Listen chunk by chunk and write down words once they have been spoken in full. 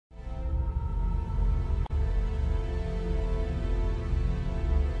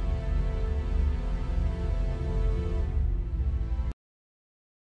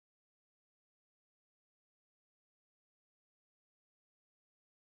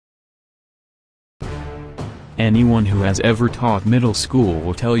Anyone who has ever taught middle school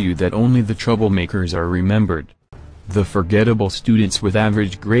will tell you that only the troublemakers are remembered. The forgettable students with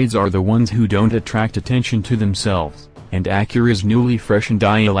average grades are the ones who don't attract attention to themselves, and Acura's newly freshened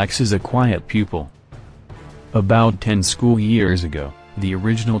ILX is a quiet pupil. About 10 school years ago, the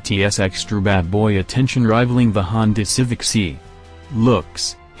original TS extra bad boy attention rivaling the Honda Civic C.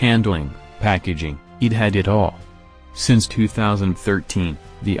 Looks, handling, packaging, it had it all. Since 2013,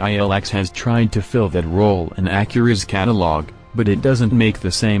 the ILX has tried to fill that role in Acura's catalog, but it doesn't make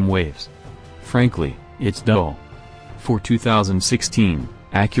the same waves. Frankly, it's dull. For 2016,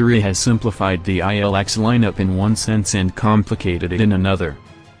 Acura has simplified the ILX lineup in one sense and complicated it in another.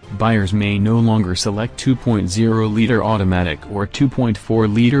 Buyers may no longer select 2.0-liter automatic or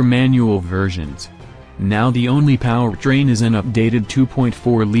 2.4-liter manual versions. Now the only powertrain is an updated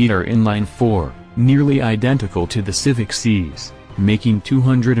 2.4-liter inline-4, nearly identical to the Civic C's, making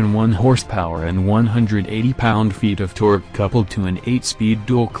 201 horsepower and 180 pound-feet of torque coupled to an 8-speed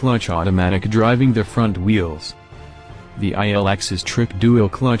dual-clutch automatic driving the front wheels. The ILX's trick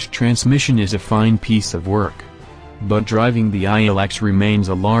dual-clutch transmission is a fine piece of work. But driving the ILX remains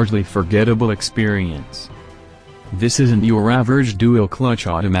a largely forgettable experience. This isn't your average dual-clutch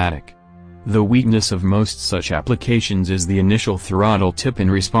automatic. The weakness of most such applications is the initial throttle tip in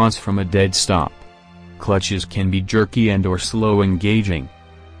response from a dead stop. Clutches can be jerky and/or slow engaging.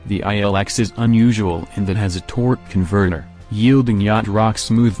 The ILX is unusual in that it has a torque converter, yielding yacht rock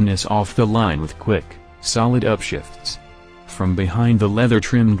smoothness off the line with quick, solid upshifts. From behind the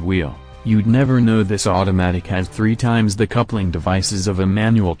leather-trimmed wheel, you'd never know this automatic has 3 times the coupling devices of a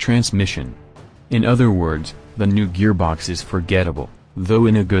manual transmission. In other words, the new gearbox is forgettable, though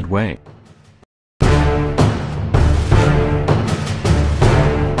in a good way.